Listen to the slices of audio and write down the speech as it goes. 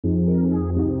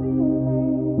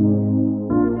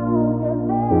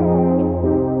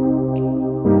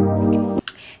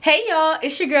Hey y'all,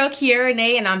 it's your girl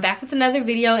Kiarrarenee and I'm back with another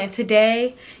video, and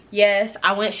today, yes,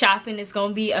 I went shopping. It's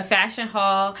gonna be a fashion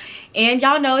haul, and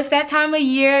y'all know it's that time of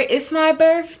year. It's my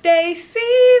birthday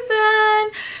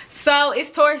season. So it's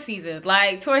Taurus season.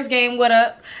 Like, Taurus game, what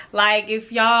up? Like,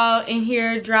 if y'all in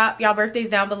here, drop y'all birthdays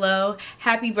down below.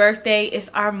 Happy birthday, it's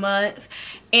our month.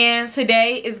 And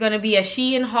today is going to be a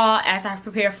SHEIN haul as I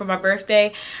prepare for my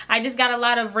birthday. I just got a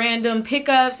lot of random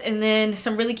pickups and then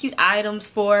some really cute items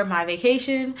for my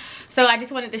vacation. So I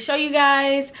just wanted to show you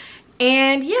guys.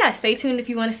 And yeah, stay tuned if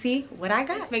you want to see what I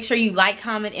got. Just make sure you like,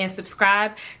 comment, and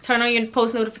subscribe. Turn on your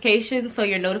post notifications so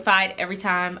you're notified every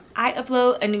time I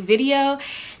upload a new video.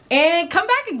 And come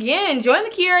back again, join the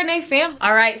Kiarrarenee family.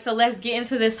 All right, so let's get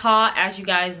into this haul. As you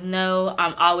guys know,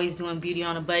 I'm always doing beauty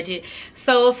on a budget.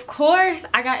 So of course,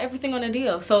 I got everything on a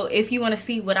deal. So if you wanna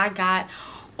see what I got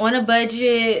on a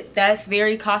budget that's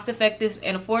very cost effective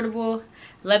and affordable,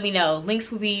 let me know.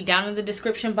 Links will be down in the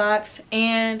description box.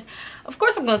 And of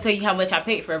course, I'm gonna tell you how much I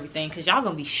paid for everything, because y'all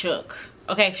gonna be shook.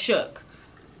 Okay, shook,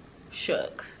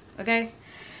 okay?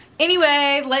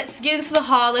 Anyway, let's get into the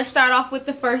haul. Let's start off with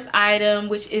the first item,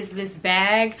 which is this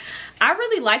bag. I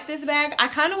really like this bag. I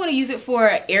kind of want to use it for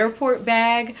an airport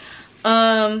bag,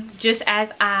 just as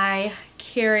I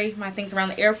carry my things around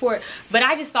the airport. But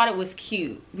I just thought it was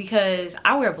cute because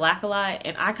I wear black a lot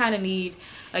and I kind of need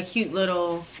a cute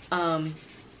little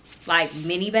like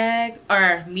mini bag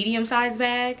or medium-sized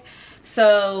bag.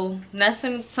 So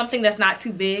something that's not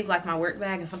too big like my work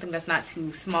bag, and something that's not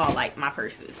too small like my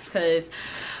purses, because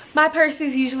my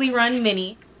purses usually run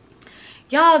mini.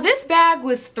 Y'all, this bag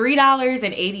was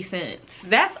 $3.80.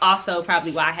 That's also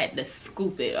probably why I had to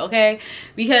scoop it, okay?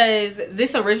 Because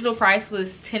this original price was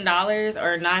 $10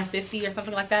 or $9.50 or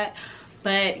something like that.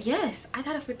 But yes, I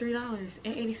got it for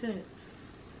 $3.80.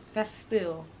 That's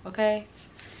still, okay?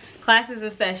 Classes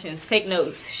and sessions, take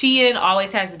notes. SHEIN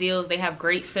always has deals. They have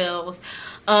great sales.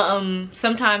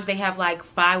 Sometimes they have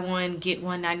like buy one get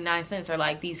one 99 cents, or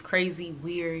like these crazy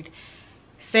weird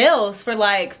sales for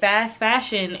like fast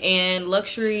fashion and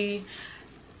luxury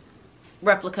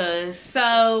replicas.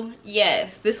 So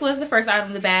yes, this was the first item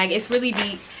in the bag. It's really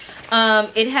deep.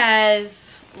 It has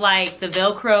like the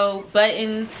Velcro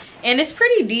button and it's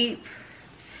pretty deep.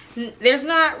 There's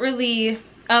not really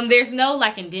there's no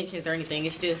like indentions or anything.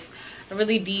 It's just a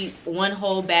really deep one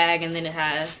whole bag, and then it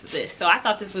has this. So I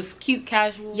thought this was cute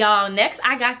casual. Y'all, next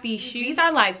I got these shoes. These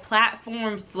are like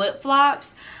platform flip-flops.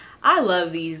 I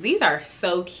love these. These are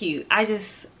so cute. I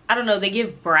don't know, they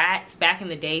give brats back in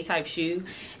the day type shoe.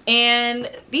 And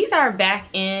these are back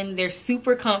in. They're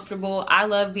super comfortable. I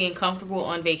love being comfortable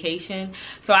on vacation.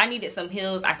 So I needed some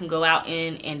heels I can go out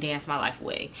in and dance my life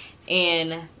away.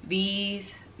 And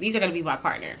these are gonna be my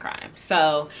partner in crime.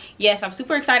 So yes, I'm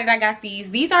super excited I got these.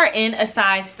 These are in a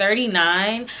size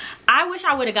 39. I wish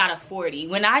I would have got a 40.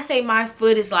 When I say my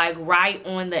foot is like right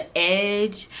on the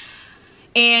edge,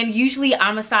 and usually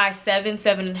I'm a size 7,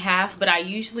 7.5, but I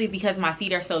usually, because my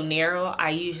feet are so narrow,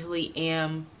 I usually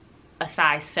am a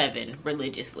size 7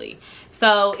 religiously.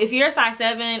 So if you're a size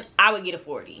 7, I would get a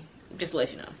 40, just to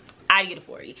let you know. I get a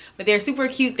 40, but they're super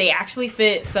cute. They actually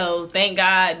fit, so thank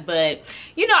God. But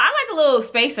you know, I like a little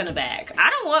space in the back. I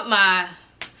don't want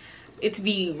it to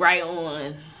be right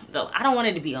on I don't want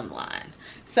it to be on the line.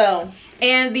 So,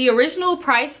 and the original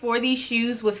price for these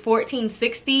shoes was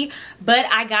 $14.60, but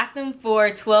I got them for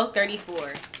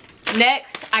 $12.34.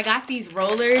 Next, I got these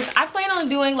rollers. I plan on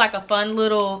doing like a fun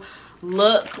little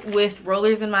look with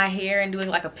rollers in my hair and doing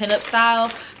like a pinup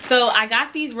style. So I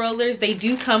got these rollers. They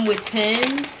do come with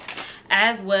pins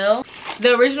as well.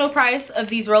 The original price of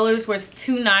these rollers was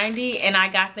 $2.90 and I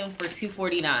got them for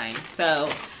 $2.49. So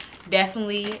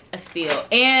definitely a steal.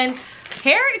 And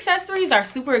hair accessories are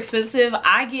super expensive.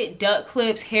 I get duck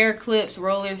clips, hair clips,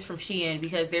 rollers from SHEIN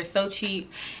because they're so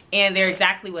cheap and they're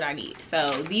exactly what I need.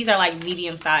 So these are like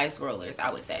medium-sized rollers,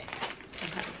 I would say.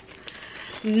 Okay.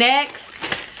 Next,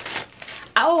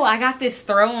 oh, I got this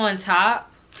throw-on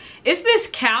top. It's this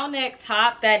cow neck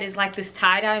top that is like this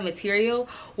tie-dye material.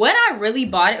 What I really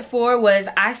bought it for was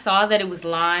I saw that it was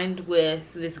lined with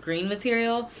this green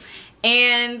material.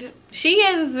 And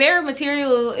SHEIN's, their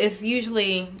material is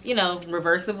usually, you know,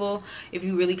 reversible if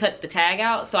you really cut the tag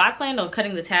out. So I planned on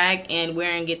cutting the tag and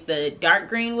wearing it the dark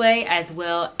green way as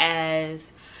well as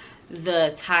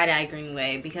the tie-dye green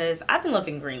way, because I've been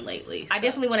loving green lately. So I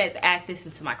definitely wanted to add this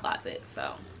into my closet,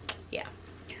 so yeah.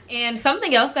 And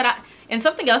something else that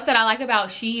I like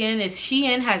about SHEIN is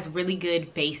SHEIN has really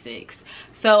good basics.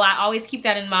 So I always keep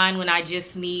that in mind when I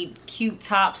just need cute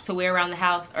tops to wear around the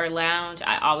house or lounge.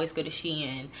 I always go to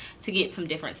SHEIN to get some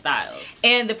different styles.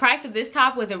 And the price of this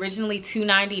top was originally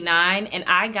 $2.99 and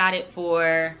I got it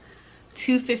for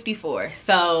 $2.54.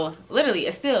 So literally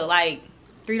it's still like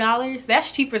 $3.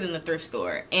 That's cheaper than the thrift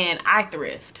store, and I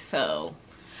thrift, so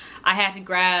I had to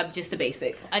grab just the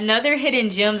basic. Another hidden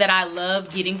gem that I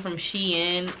love getting from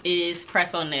SHEIN is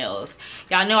press-on nails.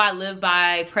 Y'all know I live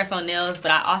by press-on nails, but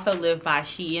I also live by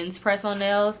SHEIN's press-on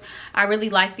nails. I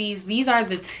really like these. These are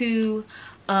the two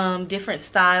different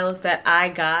styles that I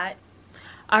got.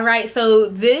 All right, so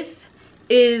this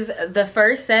is the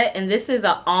first set, and this is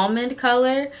an almond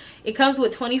color. It comes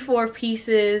with 24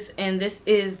 pieces, and this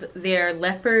is their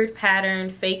leopard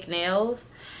pattern fake nails.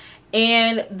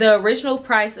 And the original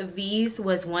price of these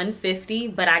was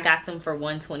 $150, but I got them for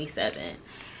 $127.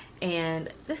 And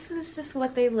this is just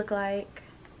what they look like.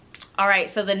 All right,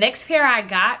 so the next pair I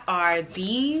got are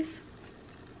these.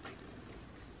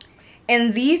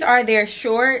 And these are their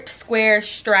short, square,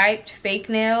 striped fake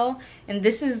nail. And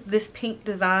this is this pink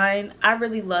design. I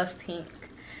really love pink.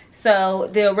 So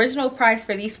the original price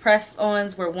for these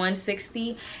press-ons were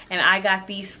 $160, and I got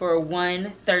these for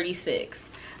 $136.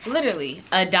 Literally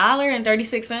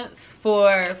 $1.36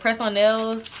 for press-on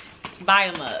nails.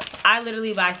 Buy them up. I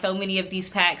literally buy so many of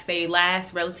these packs. They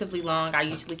last relatively long. I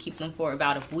usually keep them for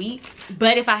about a week.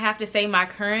 But if I have to say, my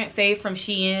current fave from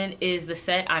SHEIN is the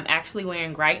set I'm actually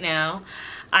wearing right now.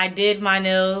 I did my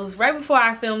nails right before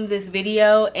I filmed this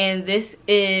video, and this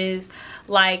is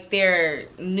like their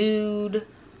nude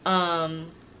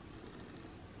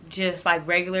just like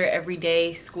regular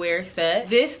everyday square set.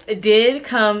 This did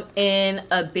come in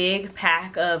a big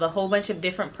pack of a whole bunch of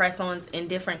different press-ons in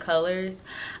different colors.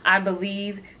 I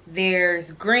believe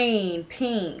there's green,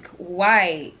 pink,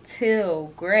 white,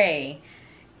 teal, gray,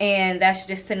 and that's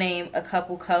just to name a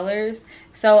couple colors.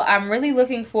 So I'm really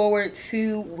looking forward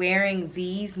to wearing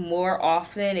these more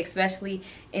often, especially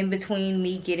in between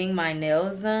me getting my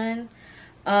nails done.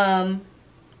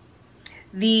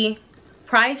 The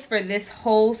price for this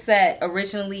whole set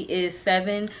originally is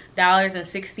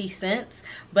 $7.60,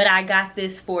 but I got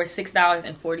this for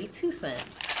 $6.42. I ain't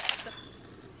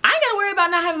gotta worry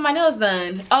about not having my nails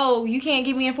done. Oh, you can't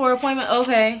get me in for an appointment?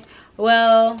 Okay,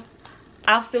 well,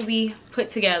 I'll still be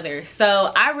put together.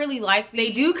 So I really like,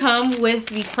 they do come with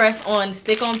the press-on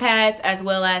stick-on pads as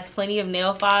well as plenty of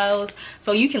nail files,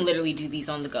 so you can literally do these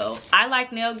on the go. I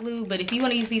like nail glue, but if you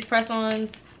want to use these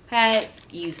press-ons pads,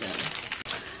 use them.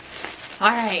 All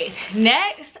right,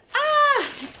 next,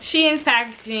 SHEIN's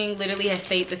packaging literally has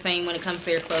stayed the same when it comes to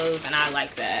their clothes, and I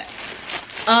like that.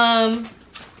 I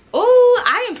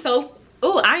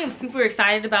am super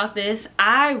excited about this.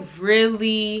 I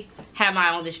really had my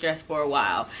eye on this dress for a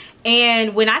while,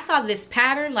 and when I saw this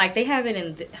pattern, like they have it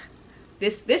in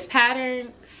this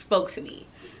pattern spoke to me.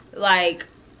 Like,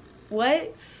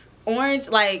 what? Orange,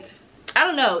 like, I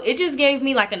don't know, it just gave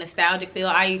me like a nostalgic feel.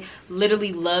 I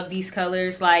literally love these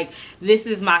colors. Like, this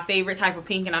is my favorite type of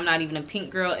pink, and I'm not even a pink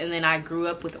girl, and then I grew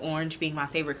up with orange being my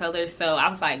favorite color, so I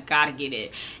was like, gotta get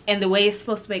it. And the way it's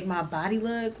supposed to make my body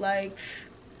look, like,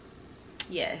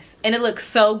 yes, and it looks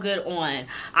so good on.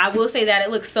 I will say that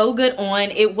it looks so good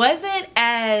on. It wasn't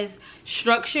as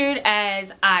structured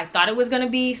as I thought it was gonna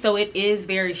be, so it is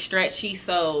very stretchy.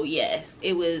 So yes,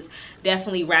 it was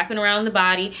definitely wrapping around the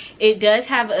body. It does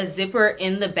have a zipper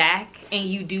in the back, and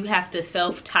you do have to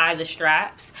self-tie the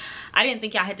straps. I didn't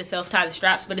think I had to self-tie the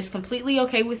straps, but it's completely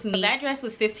okay with me. That dress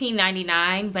was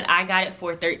 $15.99, but I got it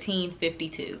for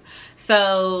 $13.52.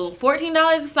 So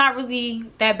 $14 is not really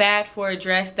that bad for a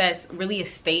dress that's really a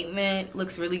statement.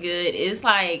 Looks really good. It's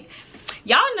like,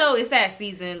 y'all know it's that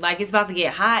season, like it's about to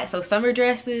get hot, so summer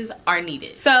dresses are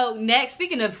needed. So next,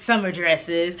 speaking of summer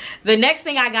dresses, the next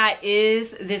thing I got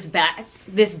is this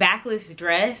backless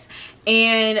dress,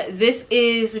 and this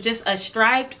is just a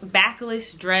striped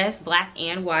backless dress, black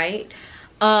and white.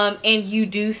 And you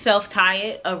do self-tie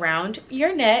it around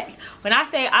your neck. When I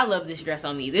say I love this dress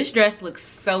on me, this dress looks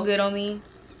so good on me,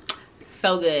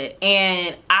 so good.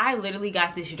 And I literally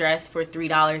got this dress for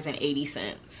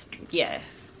 $3.80. Yes,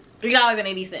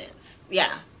 $3.80.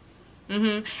 Yeah.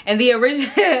 And the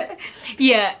original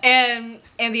yeah, and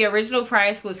the original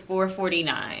price was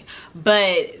 $4.49,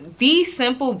 but these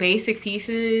simple basic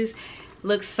pieces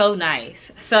look so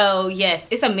nice. So yes,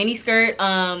 it's a mini skirt.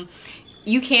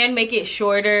 You can make it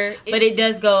shorter, but it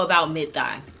does go about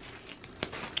mid-thigh.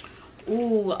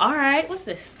 Ooh, all right, what's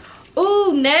this?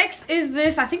 Ooh, next is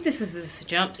this, I think this is this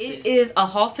jumpsuit. It is a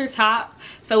halter top,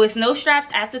 so it's no straps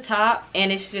at the top,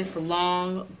 and it's just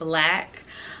long black.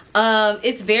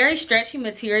 It's very stretchy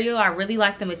material. I really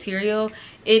like the material.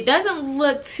 It doesn't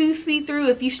look too see-through.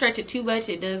 If you stretch it too much,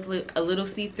 it does look a little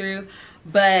see-through,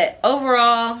 but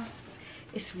overall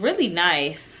it's really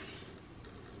nice.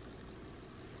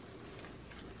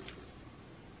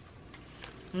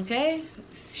 Okay,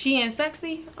 SHEIN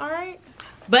sexy. All right,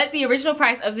 but the original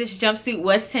price of this jumpsuit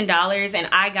was $10 and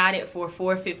I got it for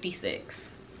 $4.56.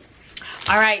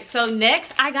 All right, so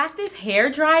next I got this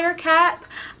hair dryer cap.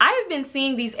 I have been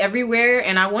seeing these everywhere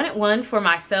and I wanted one for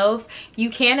myself. You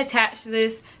can attach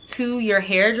this to your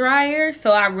hair dryer,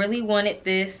 so I really wanted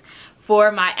this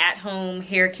for my at-home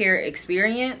hair care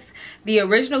experience. The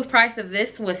original price of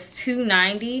this was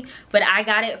 $2.90, but I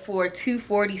got it for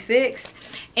 $2.46.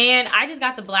 And I just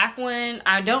got the black one.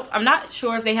 I'm not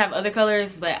sure if they have other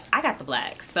colors, but I got the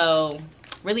black. So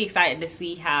really excited to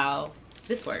see how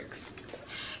this works.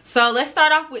 So let's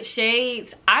start off with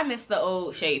shades. I miss the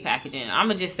old shade packaging. I'm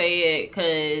gonna just say it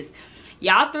because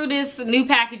y'all threw this new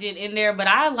packaging in there, but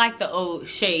I like the old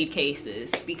shade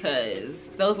cases because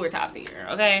those were top tier,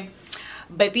 okay?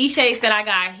 But these shades that I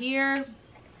got here,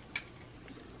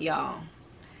 y'all,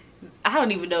 I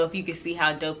don't even know if you can see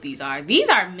how dope these are. These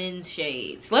are men's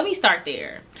shades. Let me start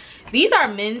there. These are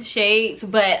men's shades,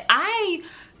 but I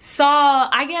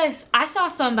guess I saw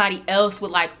somebody else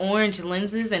with like orange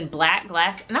lenses and black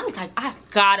glass, and I was like, I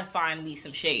gotta find me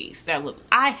some shades that look,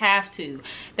 I have to.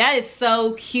 That is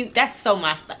so cute. That's so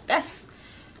my stuff.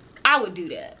 I would do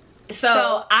that.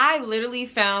 So I literally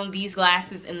found these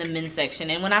glasses in the men's section,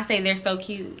 and when I say they're so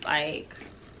cute, like,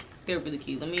 they're really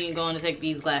cute. Let me go on and take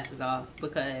these glasses off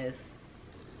because,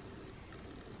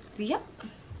 yep.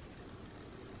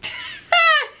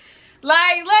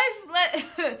 Like,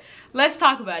 let's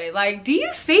talk about it. Like, do you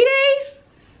see these?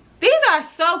 These are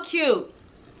so cute.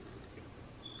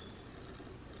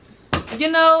 You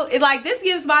know, it like, this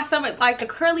gives my stomach like the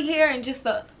curly hair and just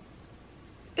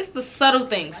it's the subtle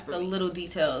things, the little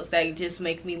details that just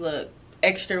make me look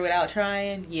extra without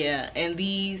trying. Yeah, and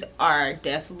these are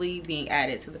definitely being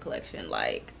added to the collection.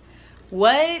 Like,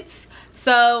 what?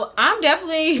 So I'm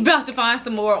definitely about to find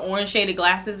some more orange shaded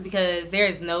glasses because there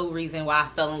is no reason why I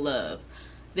fell in love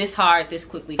this hard this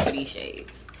quickly for these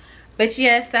shades. But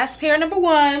yes, that's pair number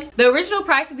one. The original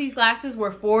price of these glasses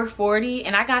were $4.40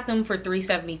 and I got them for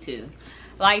 $3.72.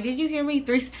 Like, did you hear me?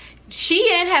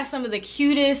 SHEIN has some of the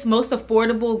cutest, most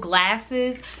affordable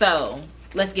glasses. So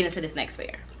let's get into this next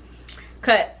pair.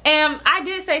 I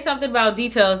did say something about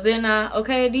details, didn't I?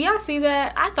 Okay, do y'all see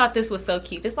that? I thought this was so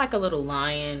cute. It's like a little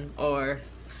lion or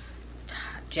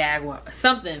jaguar.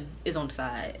 Something is on the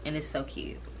side and it's so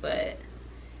cute. But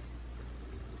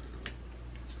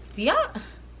do y'all,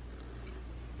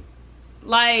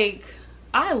 like,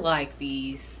 I like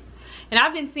these. And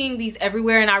I've been seeing these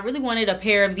everywhere, and I really wanted a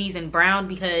pair of these in brown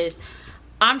because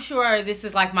I'm sure this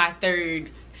is like my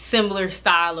third similar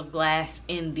style of glass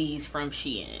in these from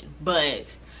SHEIN. But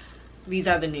these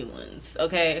are the new ones,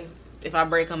 okay? If I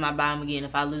break them, I buy them again.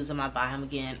 If I lose them, I buy them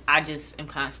again. I just am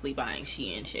constantly buying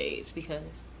SHEIN shades because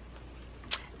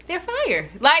they're fire.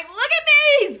 Like, look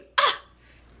at these! Ah!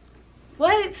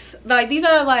 What? Like, these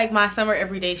are like my summer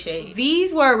everyday shades.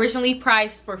 These were originally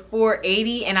priced for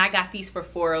 $4.80 and I got these for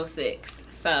 $4.06.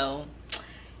 So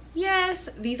yes,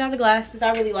 these are the glasses.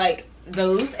 I really like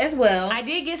those as well. I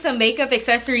did get some makeup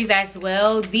accessories as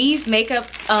well. These makeup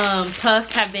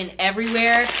puffs have been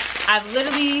everywhere. I've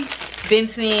literally been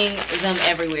seeing them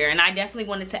everywhere, and I definitely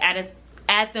wanted to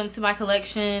add them to my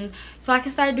collection so I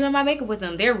can start doing my makeup with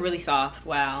them. They're really soft.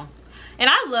 Wow. And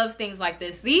I love things like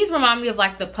this. These remind me of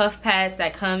like the puff pads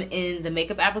that come in the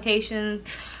makeup applications.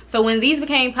 So when these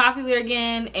became popular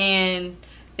again and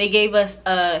they gave us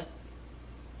a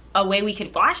way we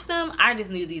could wash them, I just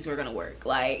knew these were gonna work.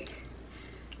 Like,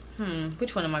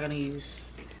 which one am I gonna use?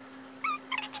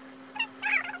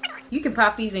 You can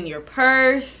pop these in your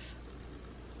purse.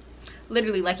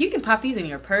 Literally, like, you can pop these in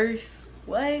your purse.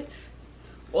 What?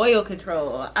 Oil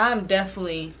control. I'm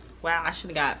definitely, wow, I should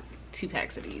have got 2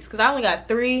 packs of these because I only got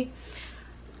 3.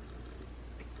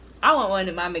 I want one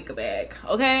in my makeup bag,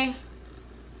 okay?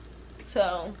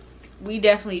 So we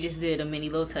definitely just did a mini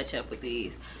little touch up with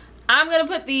these. I'm gonna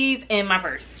put these in my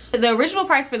purse. The original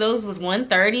price for those was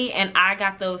 $130 and I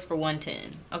got those for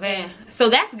 $110, okay? So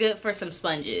that's good for some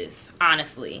sponges,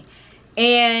 honestly.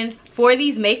 And for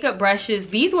these makeup brushes,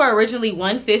 these were originally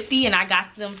 $150 and I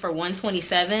got them for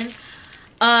 $127.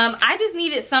 I just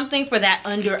needed something for that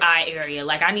under eye area.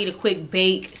 Like, I need a quick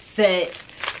bake set,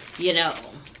 you know,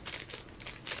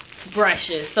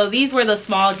 brushes. So these were the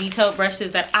small detailed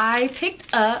brushes that I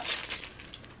picked up.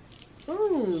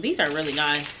 Ooh, these are really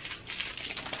nice.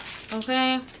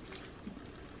 Okay.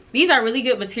 These are really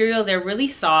good material. They're really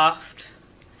soft.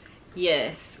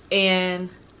 Yes, and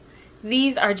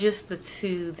these are just the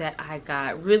two that I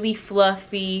got. Really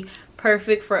fluffy,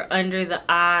 perfect for under the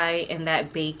eye and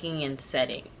that baking and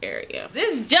setting area.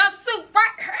 This jumpsuit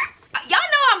right here, y'all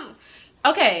know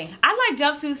okay, I like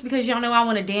jumpsuits because y'all know I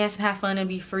want to dance and have fun and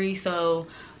be free. So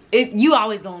you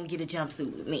always gonna get a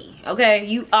jumpsuit with me, okay?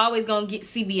 You always gonna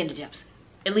see me in a jumpsuit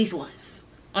at least once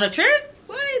on a trip.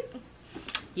 What?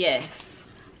 Yes,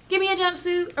 give me a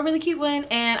jumpsuit, a really cute one.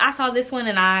 And I saw this one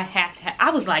and I had to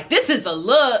I was like, this is a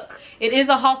look. It is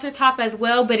a halter top as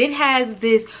well, but it has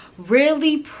this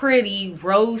really pretty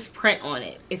rose print on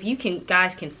it. If you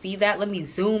guys can see that, let me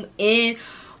zoom in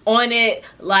on it.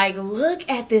 Like, look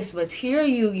at this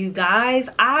material, you guys.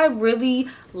 I really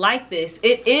like this.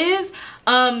 It is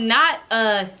not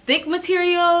a thick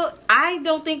material. I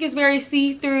don't think it's very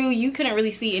see-through. You couldn't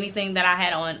really see anything that I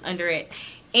had on under it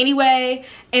anyway.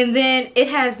 And then it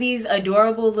has these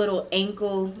adorable little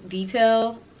ankle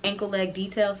leg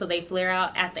detail, so they flare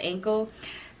out at the ankle.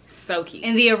 So cute.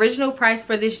 And the original price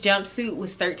for this jumpsuit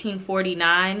was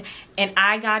 $13.49 and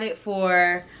I got it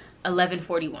for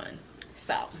 $11.41.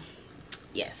 So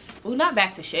yes. Ooh, not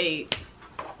back to shades.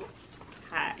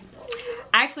 Hi.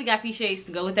 I actually got these shades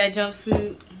to go with that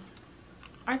jumpsuit.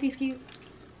 Aren't these cute?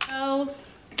 So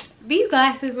these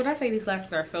glasses, when I say these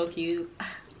glasses are so cute,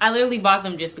 I literally bought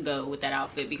them just to go with that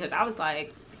outfit because I was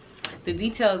like, the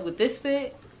details with this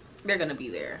fit, they're gonna be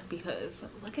there because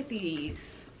look at these.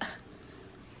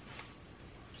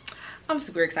 I'm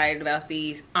super excited about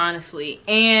these, honestly.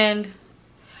 And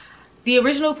the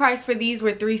original price for these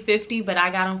were $3.50, but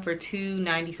I got them for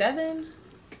 $2.97.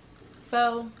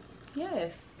 So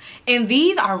yes. And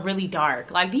these are really dark.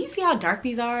 Like, do you see how dark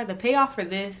these are? The payoff for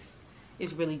this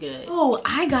is really good. Oh,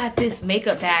 I got this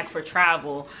makeup bag for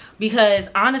travel because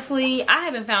honestly, I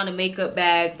haven't found a makeup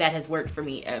bag that has worked for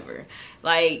me ever.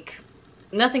 Like,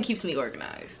 nothing keeps me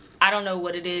organized. I don't know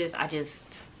what it is. I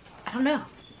don't know.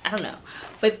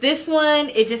 But this one,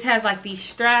 it just has like these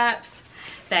straps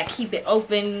that keep it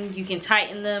open. You can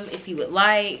tighten them if you would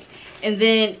like. And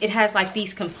then it has like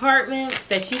these compartments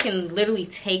that you can literally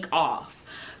take off.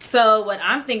 So what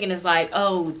I'm thinking is like,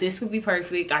 oh, this would be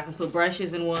perfect. I can put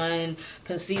brushes in one,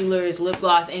 concealers, lip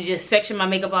gloss, and just section my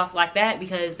makeup off like that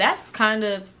because that's kind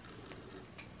of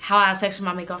how I section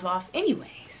my makeup off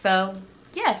anyway. So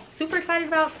yes, super excited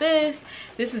about this.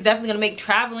 This is definitely gonna make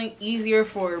traveling easier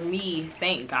for me.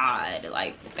 Thank God.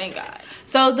 Like, thank God.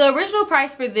 So the original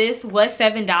price for this was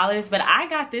 $7, but I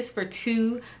got this for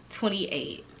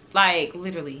 $2.28. Like,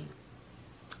 literally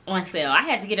on sale. I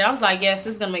had to get it. I was like, yes,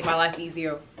 this is gonna make my life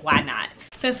easier. Why not?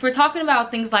 Since we're talking about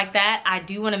things like that, I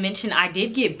do want to mention I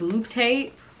did get boob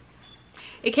tape.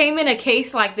 It came in a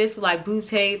case like this with like boob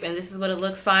tape, and this is what it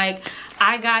looks like.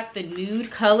 I got the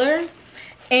nude color.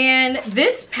 And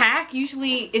this pack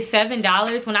usually is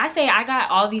 $7. When I say I got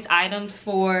all these items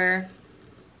for,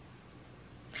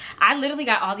 I literally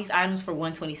got all these items for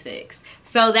 $126.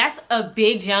 So that's a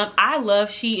big jump. I love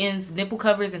SHEIN's nipple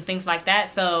covers and things like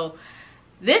that. So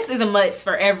this is a must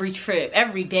for every trip,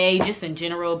 every day, just in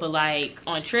general. But like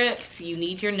on trips, you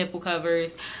need your nipple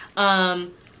covers. So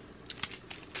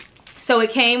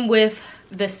it came with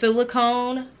the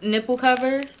silicone nipple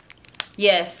covers.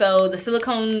 Yeah, so the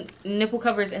silicone nipple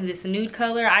covers in this nude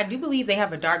color. I do believe they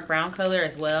have a dark brown color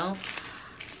as well.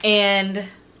 And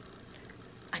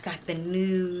I got the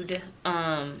nude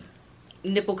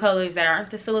nipple colors that aren't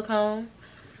the silicone.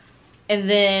 And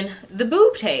then the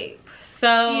boob tape.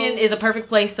 So SHEIN is a perfect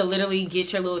place to literally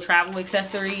get your little travel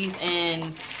accessories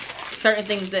and certain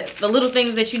things the little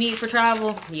things that you need for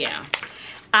travel. Yeah.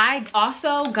 I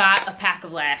also got a pack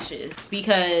of lashes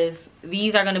because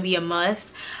these are going to be a must.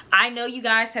 I know you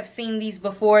guys have seen these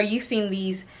before. You've seen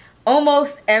these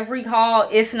almost every haul,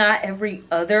 if not every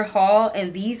other haul.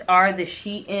 And these are the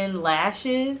SHEIN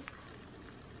lashes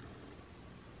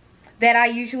that I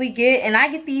usually get. And I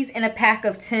get these in a pack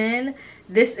of 10.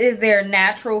 This is their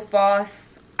natural false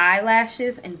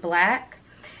eyelashes in black.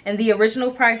 And the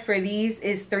original price for these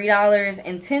is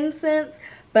 $3.10.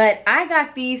 But I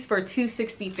got these for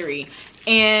 $2.63.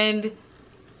 And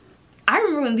I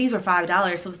remember when these were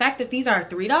 $5. So the fact that these are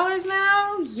 $3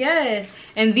 now, yes.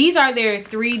 And these are their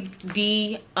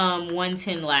 3D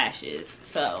 110 lashes.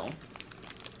 So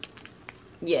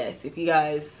yes, if you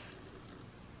guys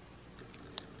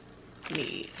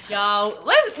need, y'all,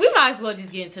 we might as well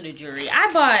just get into the jewelry. I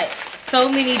bought so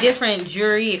many different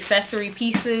jewelry accessory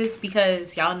pieces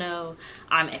because y'all know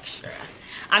I'm extra.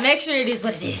 It is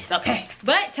what it is, okay?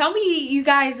 But tell me you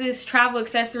guys' travel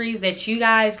accessories that you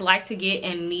guys like to get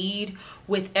and need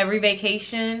with every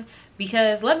vacation,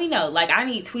 because let me know. Like, I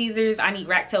need tweezers, I need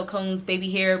rat tail combs, baby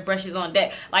hair, brushes on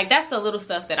deck. Like, that's the little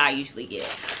stuff that I usually get.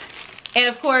 And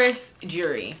of course,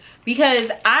 jewelry. Because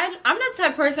I'm not the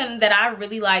type of person that I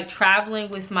really like traveling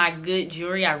with my good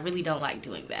jewelry. I really don't like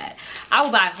doing that. I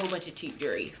will buy a whole bunch of cheap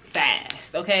jewelry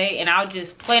fast, okay? And I'll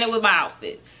just plan it with my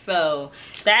outfits. So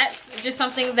that's just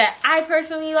something that I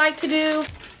personally like to do.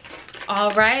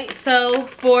 All right, so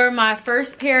for my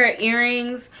first pair of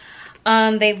earrings,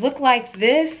 they look like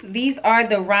this. These are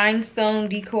the Rhinestone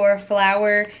Decor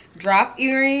Flower Drop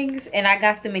Earrings, and I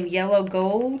got them in yellow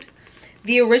gold.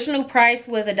 The original price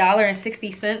was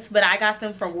 $1.60, but I got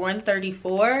them for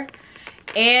 $1.34.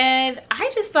 And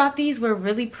I just thought these were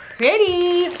really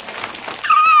pretty.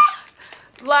 Ah!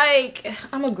 Like,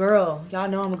 I'm a girl. Y'all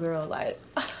know I'm a girl. Like,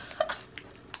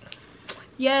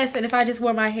 yes, and if I just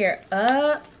wore my hair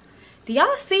up. Do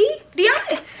y'all see? Do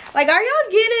y'all, like, are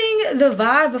y'all getting the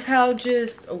vibe of how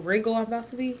just wrinkle I'm about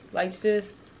to be? Like, just,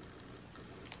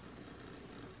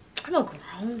 I'm a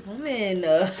grown woman.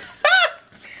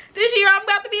 This year I'm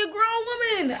about to be a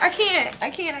grown woman. I can't.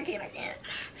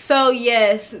 So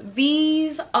yes,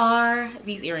 these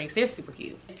earrings, they're super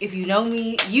cute. If you know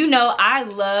me, you know I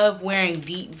love wearing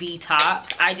deep V tops.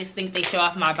 I just think they show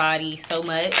off my body so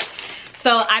much.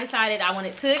 So I decided I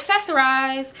wanted to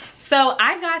accessorize. So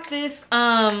I got this,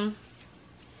 I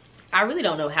really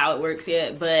don't know how it works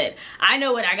yet, but I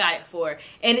know what I got it for.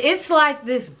 And it's like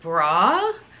this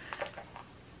bra.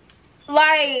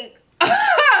 Like,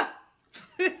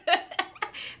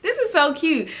 this is so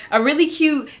cute. A really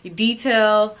cute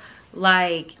detail.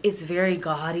 Like, it's very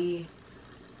gaudy.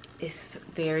 It's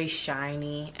very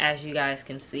shiny, as you guys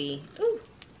can see. Ooh.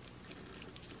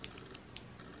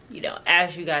 You know,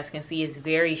 as you guys can see, it's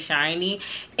very shiny.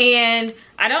 And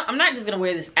I'm not just gonna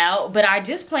wear this out, but I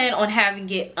just plan on having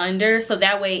it under, so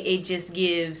that way it just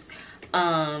gives,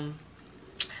 I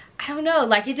don't know,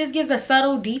 like, it just gives a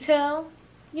subtle detail,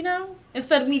 you know?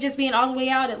 Instead of me just being all the way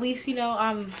out, at least, you know,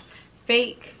 I'm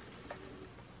fake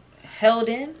held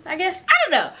in, I guess. I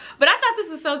don't know, but I thought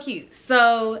this was so cute.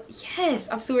 So yes,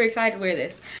 I'm super excited to wear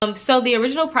this. So the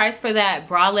original price for that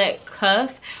bralette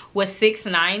cuff was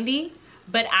 $6.90,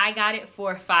 but I got it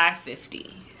for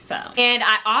 $5.50. So, and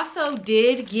I also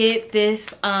did get this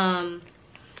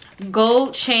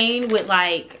gold chain with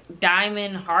like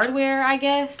diamond hardware, I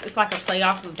guess. It's like a play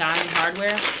off of diamond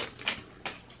hardware,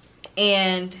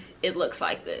 and it looks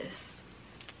like this.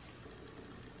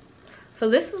 So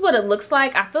this is what it looks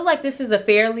like. I feel like this is a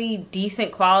fairly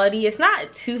decent quality. It's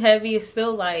not too heavy. It's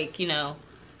still like, you know,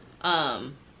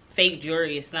 fake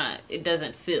jewelry. It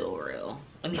doesn't feel real.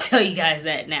 Let me tell you guys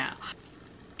that now.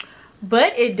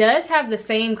 But it does have the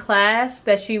same clasp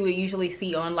that you would usually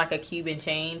see on like a Cuban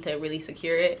chain to really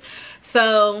secure it.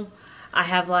 So I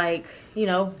have, like, you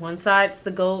know, one side's the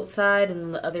gold side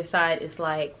and the other side is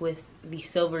like with the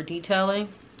silver detailing.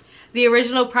 The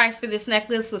original price for this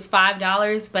necklace was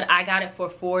 $5, but I got it for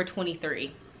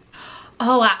 $4.23.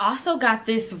 Oh, I also got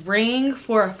this ring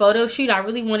for a photo shoot. I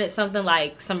really wanted something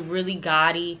like some really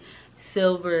gaudy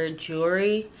silver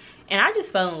jewelry, and I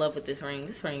just fell in love with this ring.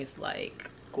 This ring is like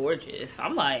gorgeous.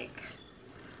 I'm like,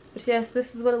 but yes,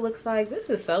 this is what it looks like. This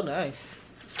is so nice.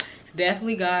 It's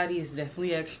definitely gaudy. It's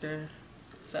definitely extra.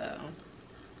 So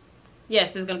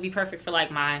yes, it's gonna be perfect for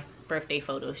like my birthday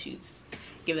photo shoots,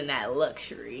 given that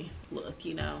luxury look,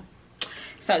 you know.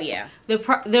 So yeah,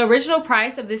 the original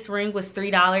price of this ring was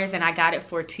 $3, and I got it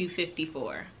for $2.54.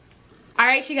 All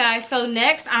right, you guys, so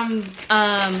next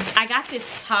I got this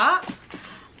top.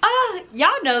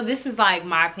 Y'all know this is like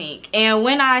my pink, and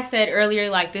when I said earlier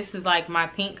like this is like my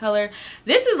pink color,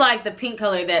 this is like the pink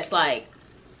color that's like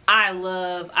I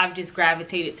love. I've just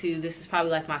gravitated to. This is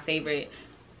probably like my favorite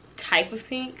type of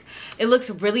pink. It looks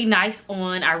really nice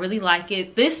on. I really like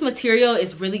it. This material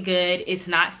is really good. It's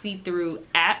not see-through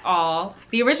at all.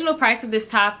 The original price of this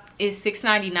top is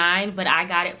 $6.99, but I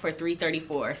got it for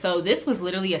 $3.34. So this was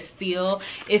literally a steal.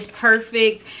 It's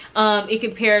perfect. It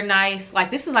can pair nice. Like,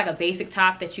 this is like a basic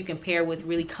top that you can pair with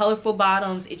really colorful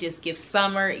bottoms. It just gives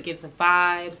summer. It gives a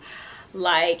vibe.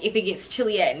 Like, if it gets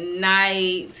chilly at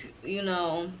night, you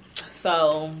know.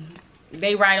 So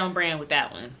they right on brand with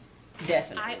that one.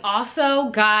 Definitely. I also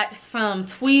got some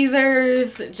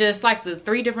tweezers, just like the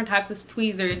 3 different types of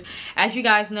tweezers. As you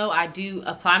guys know, I do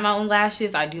apply my own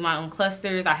lashes. I do my own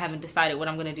clusters. I haven't decided what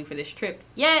I'm going to do for this trip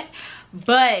yet,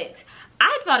 but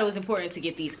I thought it was important to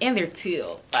get these, and they're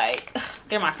teal. Like,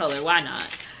 they're my color. Why not?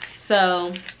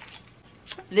 So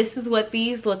this is what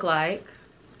these look like.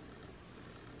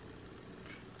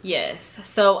 Yes,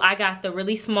 so I got the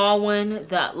really small one,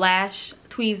 the lash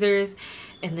tweezers,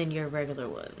 and then your regular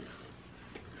ones.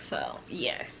 So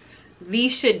yes,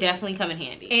 these should definitely come in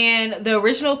handy. And the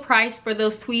original price for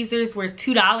those tweezers were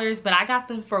 $2, but I got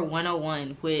them for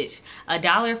 $101, which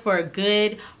 $1 for a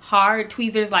good hard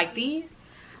tweezers like these,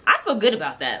 I feel good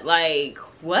about that. Like,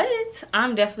 what?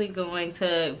 I'm definitely going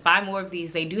to buy more of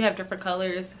these. They do have different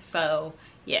colors, so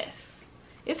yes.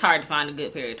 It's hard to find a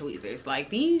good pair of tweezers.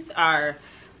 Like, these are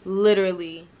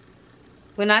literally,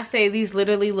 when I say these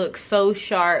literally look so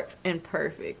sharp and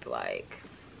perfect, like.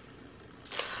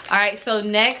 All right, so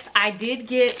next I did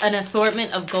get an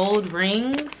assortment of gold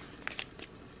rings.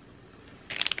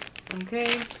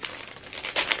 Okay.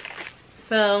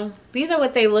 So these are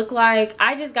what they look like.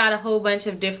 I just got a whole bunch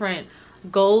of different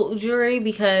gold jewelry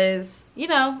because, you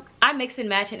know, I mix and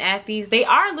match and add these. They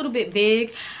are a little bit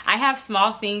big. I have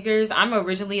small fingers. I'm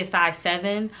originally a size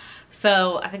 7.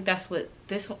 So I think that's what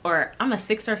this, or I'm a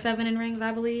 6 or 7 in rings,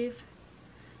 I believe.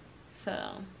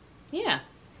 So yeah.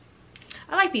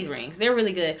 I like these rings. They're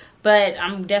really good, but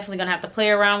I'm definitely gonna have to play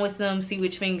around with them, see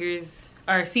which fingers,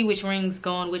 or see which rings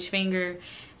go on which finger,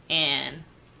 and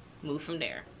move from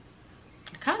there.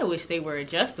 I kind of wish they were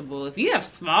adjustable. If you have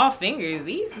small fingers,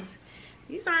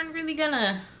 these aren't really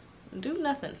gonna do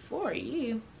nothing for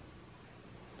you.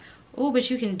 Oh, but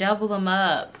you can double them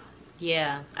up.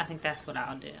 Yeah, I think that's what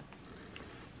I'll do.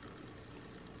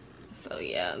 So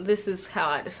yeah, this is how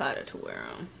I decided to wear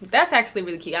them. That's actually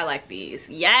really cute. I like these.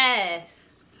 Yes.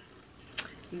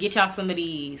 Get y'all some of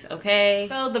these, okay?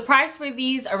 So the price for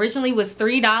these originally was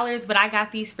 $3, but I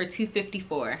got these for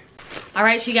 $2.54. All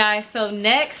right, you guys, so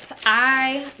next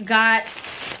I got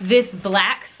this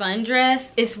black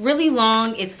sundress. It's really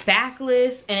long, it's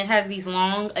backless, and it has these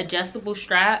long adjustable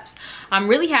straps. I'm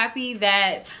really happy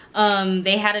that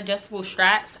they had adjustable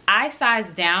straps. I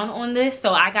sized down on this,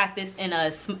 so I got this in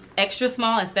a extra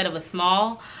small instead of a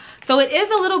small. So it is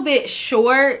a little bit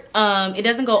short. It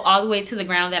doesn't go all the way to the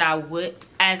ground that I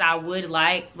would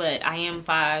like, but I am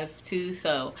 5'2",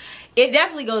 so it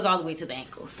definitely goes all the way to the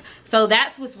ankles. So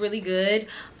that's what's really good.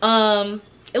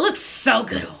 It looks so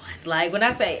good on. Like, when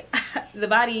I say the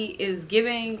body is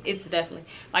giving, it's definitely,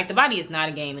 like, the body is not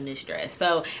a game in this dress.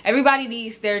 So everybody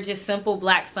needs their just simple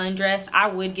black sundress. I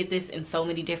would get this in so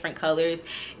many different colors.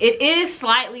 It is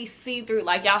slightly see-through,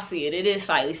 like y'all see it. It is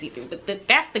slightly see-through, but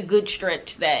that's the good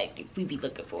stretch that we be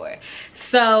looking for.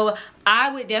 So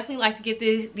I would definitely like to get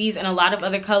these in a lot of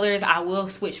other colors. I will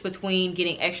switch between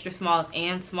getting extra smalls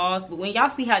and smalls, but when y'all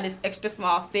see how this extra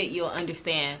small fit, you'll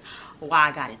understand why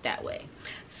I got it that way.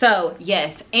 So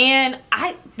yes, and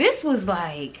this was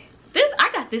like, I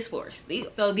got this for a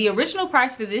steal. So the original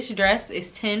price for this dress is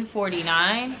 $10.49.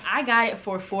 I got it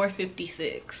for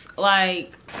 $4.56,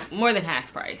 like more than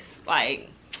half price. Like,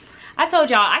 I told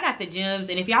y'all I got the gems,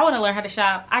 and if y'all want to learn how to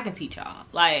shop, I can teach y'all.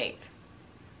 Like,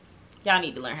 y'all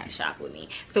need to learn how to shop with me.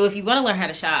 So if you want to learn how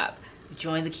to shop,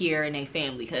 join the Kiarrarenee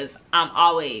family, because I'm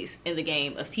always in the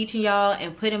game of teaching y'all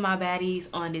and putting my baddies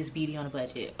on this beauty on a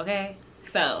budget, okay?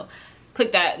 So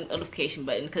click that notification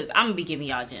button, because I'm gonna be giving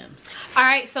y'all gems. All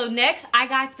right, so next I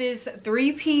got this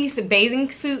 3-piece bathing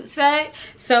suit set.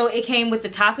 So it came with the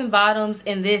top and bottoms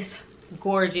in this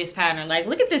gorgeous pattern. Like,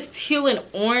 look at this teal and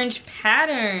orange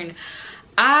pattern.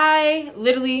 I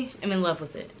literally am in love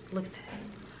with it. Look at that.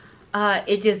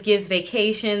 It just gives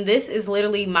vacation. This is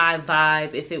literally my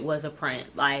vibe if it was a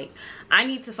print. Like, I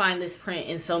need to find this print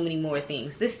in so many more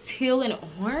things. This teal and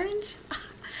orange,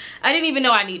 I didn't even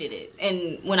know I needed it,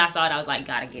 and when I saw it I was like,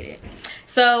 gotta get it.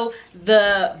 So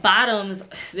the bottoms,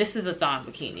 this is a thong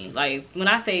bikini. Like, when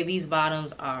I say these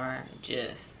bottoms are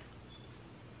just,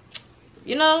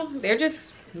 you know, they're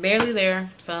just barely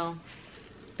there. So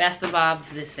that's the vibe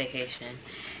of this vacation.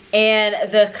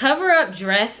 And the cover-up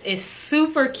dress is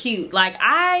super cute. Like,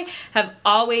 I have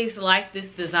always liked this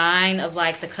design of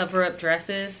like the cover-up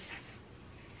dresses.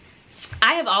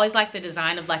 I have always liked the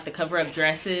design of like the cover-up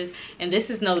dresses, and this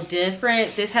is no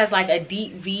different. This has like a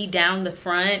deep V down the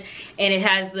front, and it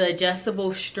has the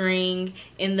adjustable string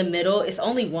in the middle. It's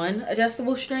only one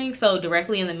adjustable string, so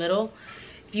directly in the middle,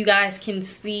 if you guys can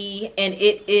see. And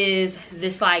it is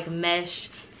this like mesh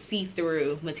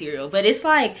see-through material, but it's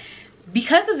like,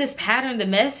 because of this pattern, the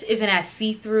mesh isn't as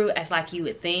see-through as like you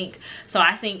would think. So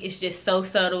I think it's just so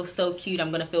subtle, so cute.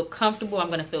 I'm gonna feel comfortable, I'm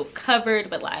gonna feel covered,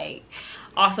 but like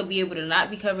also be able to not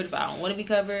be covered if I don't want to be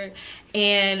covered,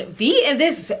 and be in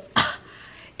this.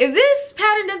 If this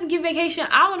pattern doesn't give vacation,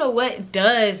 I don't know what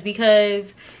does,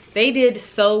 because they did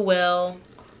so well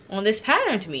on this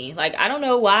pattern to me. Like, I don't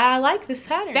know why I like this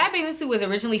pattern. That bathing suit was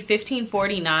originally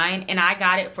 $15.49, and I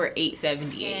got it for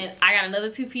 $8.78. And I got another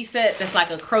 2-piece set that's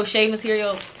like a crochet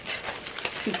material.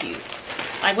 Too cute.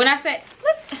 Like, when I said,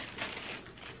 look,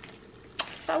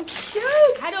 So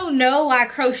cute. I don't know why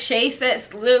crochet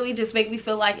sets literally just make me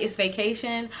feel like it's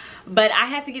vacation, but I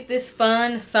had to get this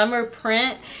fun summer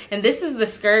print, and this is the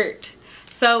skirt.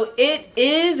 So it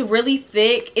is really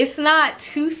thick. It's not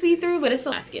too see-through, but it's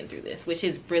not skin through this, which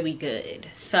is really good.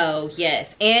 So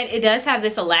yes, and it does have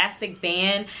this elastic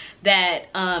band that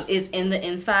is in the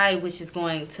inside, which is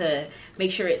going to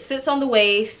make sure it sits on the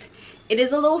waist. It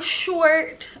is a little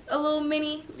short, a little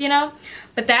mini, you know,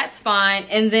 but that's fine.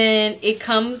 And then it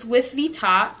comes with the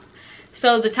top.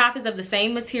 So the top is of the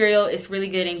same material. It's really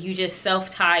good, and you just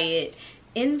self-tie it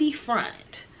in the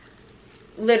front.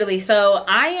 Literally. So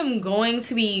I am going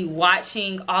to be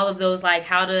watching all of those, like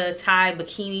how to tie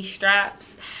bikini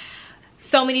straps.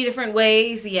 So many different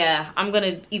ways. Yeah, I'm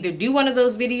gonna either do one of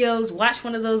those videos, watch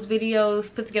one of those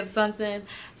videos, put together something.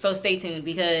 So stay tuned,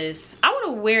 because I want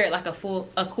to wear it like a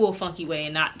cool funky way,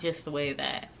 and not just the way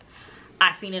that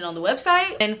I seen it on the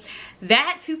website. And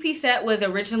that two-piece set was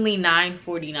originally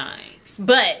 $9.49,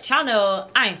 but y'all know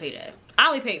I ain't paid that. I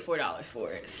only paid $4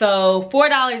 for it. So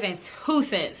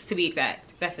 $4.02 to be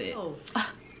exact. That's it. Oh.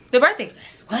 The birthday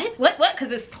list. What?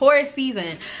 Because it's Taurus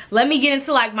season. Let me get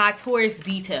into like my Taurus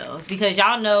details, because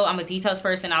y'all know I'm a details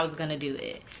person. I was gonna do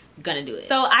it.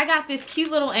 So I got this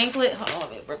cute little anklet. Hold on,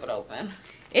 let me rip it open.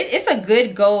 It's a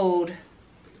good gold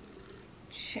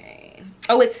chain.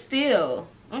 Oh, it's steel.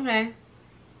 Okay.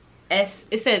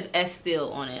 It says S steel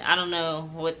on it. I don't know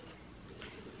what.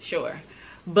 Sure.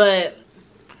 But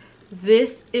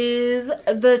this is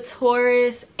the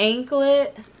Taurus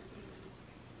anklet.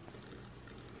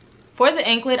 For the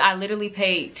anklet, I literally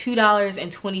paid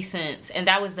 $2.20, and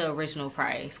that was the original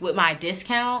price. With my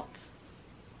discounts,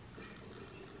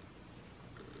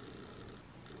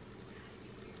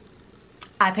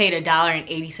 I paid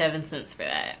 $1.87 for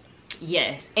that.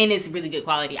 Yes, and it's really good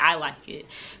quality. I like it.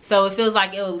 So it feels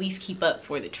like it'll at least keep up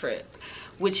for the trip,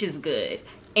 which is good.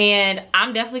 And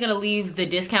I'm definitely gonna leave the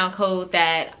discount code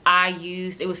that I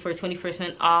used. It was for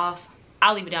 20% off.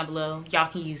 I'll leave it down below. Y'all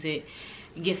can use it,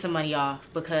 get some money off,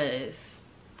 because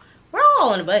we're all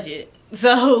on a budget.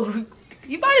 So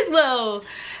you might as well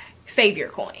save your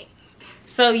coin.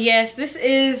 So yes, this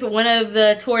is one of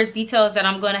the Taurus details that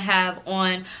I'm gonna have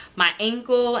on my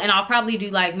ankle, and I'll probably do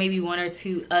like maybe one or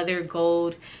two other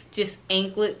gold just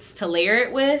anklets to layer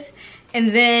it with.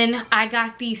 And then I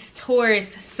got these Taurus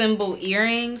symbol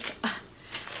earrings.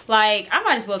 Like, I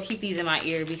might as well keep these in my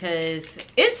ear because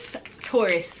it's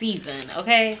Taurus season,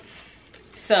 okay?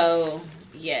 So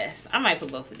yes, I might put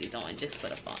both of these on just for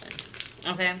the fun.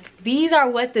 Okay, these are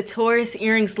what the Taurus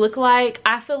earrings look like.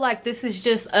 I feel like this is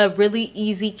just a really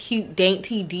easy, cute,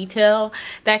 dainty detail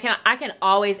that I can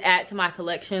always add to my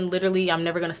collection. Literally, I'm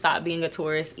never gonna stop being a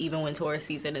Taurus even when Taurus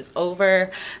season is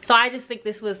over. So I just think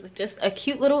this was just a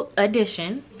cute little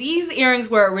addition. These earrings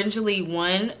were originally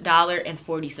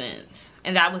 $1.40,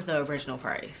 and that was the original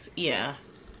price. Yeah,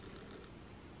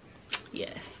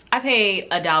 yes, I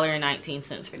paid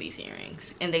 $1.19 for these earrings,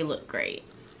 and they look great.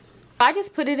 I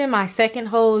just put it in my second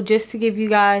hole just to give you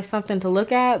guys something to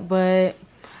look at, but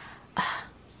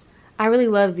I really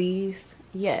love these.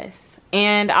 Yes,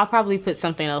 and I'll probably put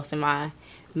something else in my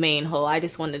main hole. I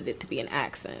just wanted it to be an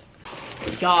accent.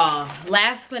 Y'all,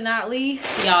 last but not least,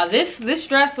 y'all, this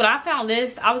dress, when I found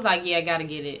this, I was like, yeah, I gotta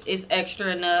get it. It's extra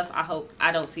enough. I hope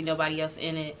I don't see nobody else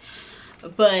in it.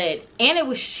 But, and it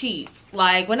was cheap.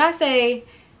 Like, when I say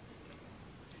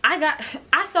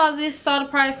I saw the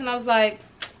price, and I was like,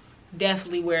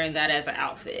 definitely wearing that as an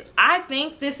outfit. I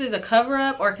think this is a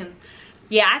cover-up, or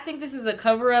I think this is a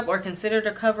cover-up or considered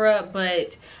a cover-up.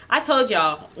 But I told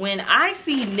y'all, when I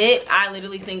see knit, I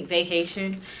literally think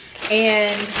vacation.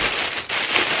 And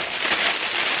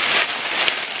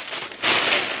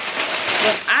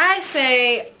when I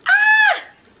say,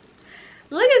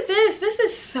 look at this. This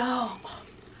is so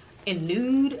in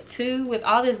nude too, with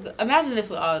all this. Imagine this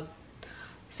with all,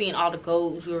 seeing all the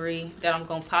gold jewelry that I'm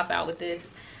gonna pop out with this.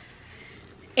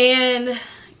 And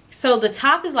so the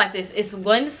top is like this. It's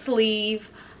one sleeve.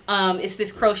 It's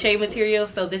this crochet material,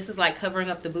 so this is like covering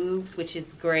up the boobs, which is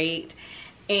great.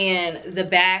 And the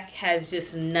back has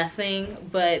just nothing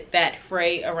but that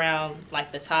fray around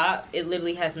like the top. It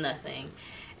literally has nothing.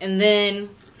 And then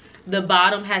the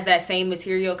bottom has that same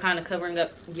material kind of covering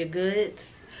up your goods.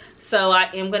 So I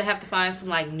am gonna have to find some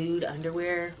like nude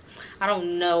underwear. I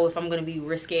don't know if I'm gonna be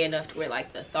risque enough to wear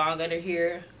like the thong under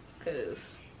here, because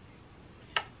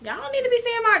y'all don't need to be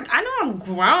seeing my, I know I'm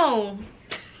grown,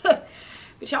 but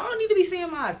y'all don't need to be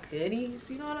seeing my goodies,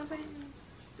 you know what I'm saying?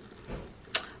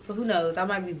 But who knows, I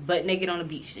might be butt naked on the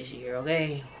beach this year,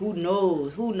 okay? Who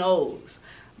knows,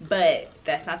 but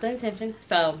that's not the intention.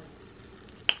 So,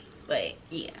 but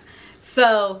yeah.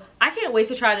 So I can't wait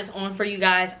to try this on for you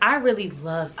guys. I really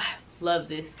love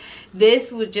this.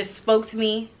 This would just spoke to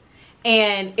me,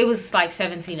 and it was like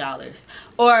 $17,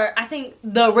 or I think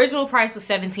the original price was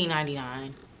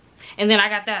 $17.99, and then I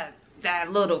got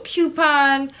that little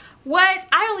coupon. What?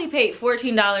 I only paid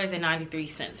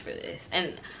 $14.93 for this,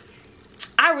 and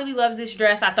I really love this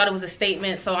dress. I thought it was a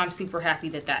statement, so I'm super happy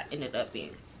that ended up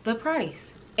being the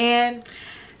price. And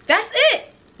that's it.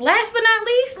 Last but not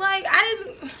least, like,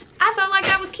 I felt like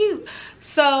that was cute.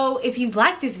 So if you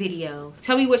liked this video,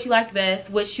 tell me what you liked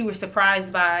best, what you were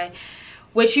surprised by,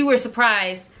 what you were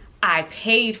surprised I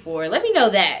paid for. Let me know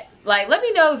that. Like, let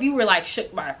me know if you were like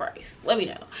shook by the price. Let me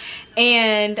know.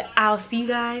 And I'll see you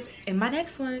guys in my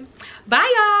next one.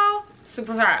 Bye, y'all.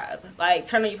 Subscribe, like,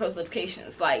 turn on your post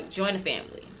notifications, like, join the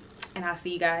family. And I'll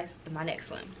see you guys in my next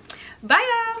one. Bye,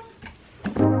 y'all.